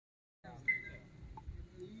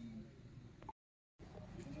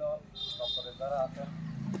যারা আছেন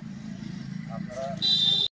আপনারা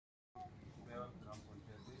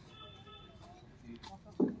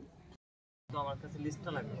তো আমার কাছে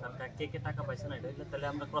লিস্টটা লাগবে স্যার, কে কে টাকা পাইছে না এটা তাহলে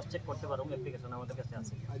আমরা ক্রস চেক করতে পারবো, অ্যাপ্লিকেশন আমাদের কাছে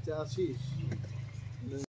আছে। আচ্ছা আসিস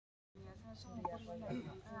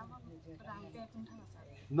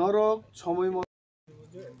নরক সময় মতো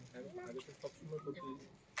সবসময় প্রতি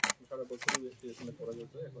সারা বছরই এখানে করা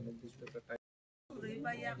যেত, এখন নির্দিষ্ট একটা টাইম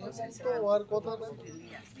তো আর কথা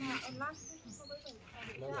না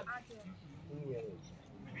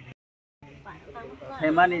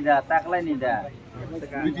Hemani dah, taklai ni dah.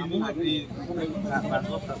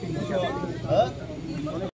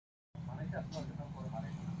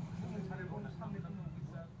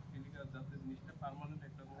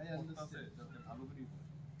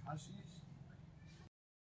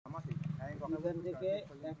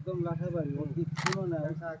 একদম লাখাবার মধ্যে ছিল না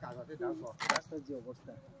কাগজে রাস্তার যে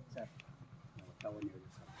অবস্থা স্যার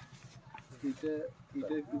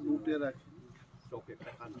এটা একটু উঠে রাখি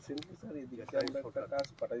স্যার এদিকে একটা কাজ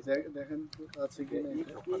পাঠাইছে দেখেন তো আছে কি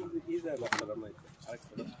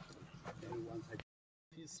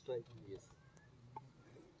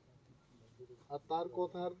আর তার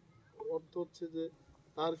কথার অর্থ হচ্ছে যে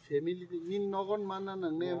তার ফ্যামিলি মিন নগন মানা না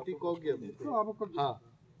নেমটি কগে হ্যাঁ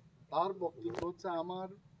তার বক্তব্য হচ্ছে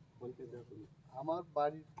আমার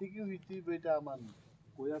বাড়ির থেকে হইতে এটা আমার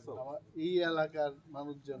এই এলাকার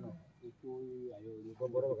মানুষজন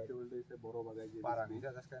বড় বাগায়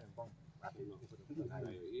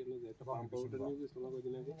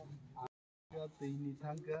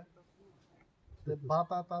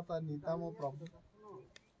বাতা তাতা নিতামও প্রবলেম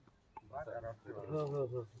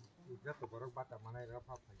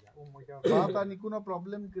বাতা নি কোনো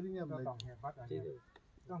প্রবলেম করি না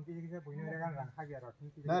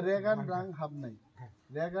না রেগান রাং হাব নাই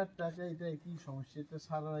রেগার টাকা এটা একই সমস্যা, এটা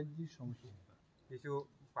সারা রাজ্যের সমস্যা কিছু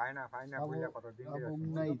পায় না বইলা কতদিন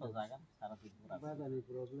নাই তো জায়গা সারা বাদানি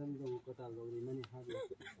প্রবলেম তো কথা লগরি মানে হবে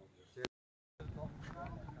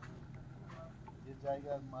যে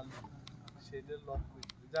জায়গার মালিক সেটা লক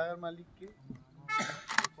জায়গার মালিক কে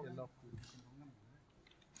সে লক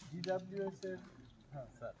ডিডব্লিউএস এর হ্যাঁ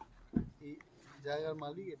স্যার এই জায়গার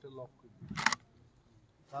মালিক এটা লক করে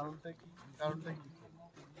কারণটা কি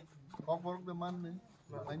খবর তো মান নেই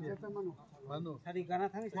মানো সারি গানা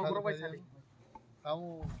থাকে খবর পাই সারি তাও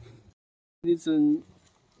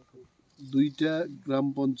দুইটা গ্রাম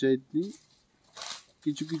পঞ্চায়েত নি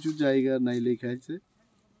কিছু কিছু জায়গা নাই লেখা আছে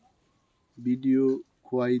ভিডিও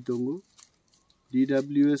খোয়াই দঙ্গ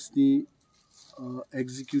ডিডব্লিউএস নি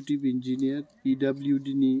এক্সিকিউটিভ ইঞ্জিনিয়ার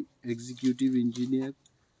পিডব্লিউডি নি এক্সিকিউটিভ ইঞ্জিনিয়ার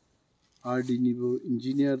আরডি নিবো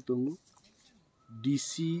ইঞ্জিনিয়ার দঙ্গ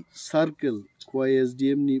ডিসি সার্কেল কোয়াই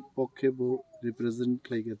এসডিএম নি পক্ষে বো রিপ্রেজেন্ট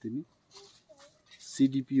খাইগা তিনি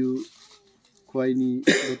সিডিপিও কোয়াই নি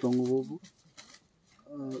দঙ্গবাবু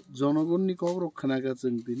জনগণ নি কব রক্ষণা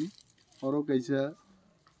গাছেন তিনি অর কাইসা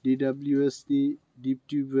ডিডব্লিউএস নি ডিপ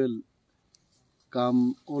টিউবওয়েল কাম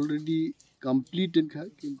অলরেডি কমপ্লিটেড খা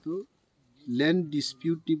কিন্তু ল্যান্ড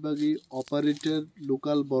ডিসপিউট নি বাগে অপারেটর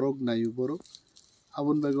লোকাল বরক নাইও বরক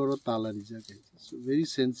আবন বাগর তালারি জায়গা সো ভেরি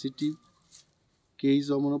সেন্সিটিভ কেই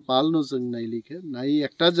জমন পালনো जों নাই লিখে নাই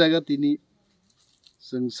একটা জায়গা তিনি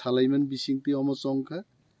जों সালাইমান বিসিংতি অমসংখ্যা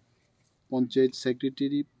পঞ্চায়েত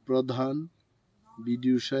সেক্রেটারি প্রধান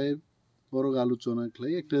বিডিও সাহেব বড় আলোচনা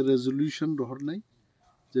খাই একটা রেজলিউশন রহর নাই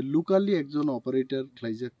যে লোকালি একজন অপারেটর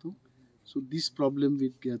খাই যাকতো so this problem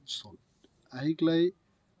will get solved আহিকলাই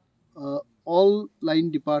all line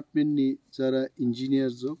department নি যারা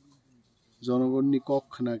ইঞ্জিনিয়ার যোগ জনগণ নি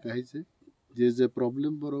কক্ষনা কাহিছে যে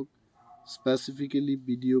প্রবলেম বড় specifically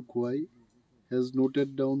video Kwai has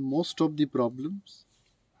noted down most of the problems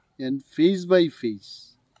and phase by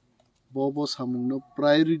phase bobo samungno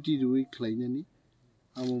priority rui khlainani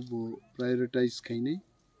amobo prioritize khainai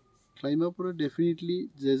khlaima pore definitely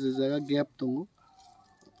je jaga gap tongo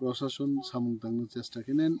proshashon samung tangno chesta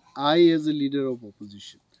khain and I as a leader of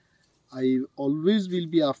opposition I always will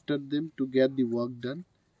be after them to get the work done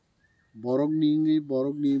borok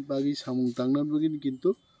ni bagi samung tangna bagin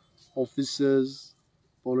kintu officers,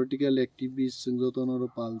 political activists,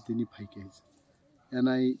 and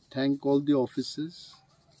I thank all the officers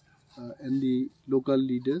and the local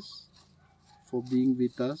leaders for being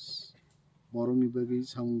with us. Borong ibagi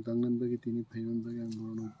samung tangnan bagi tini phayon bagi ang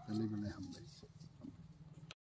borong bele hambai.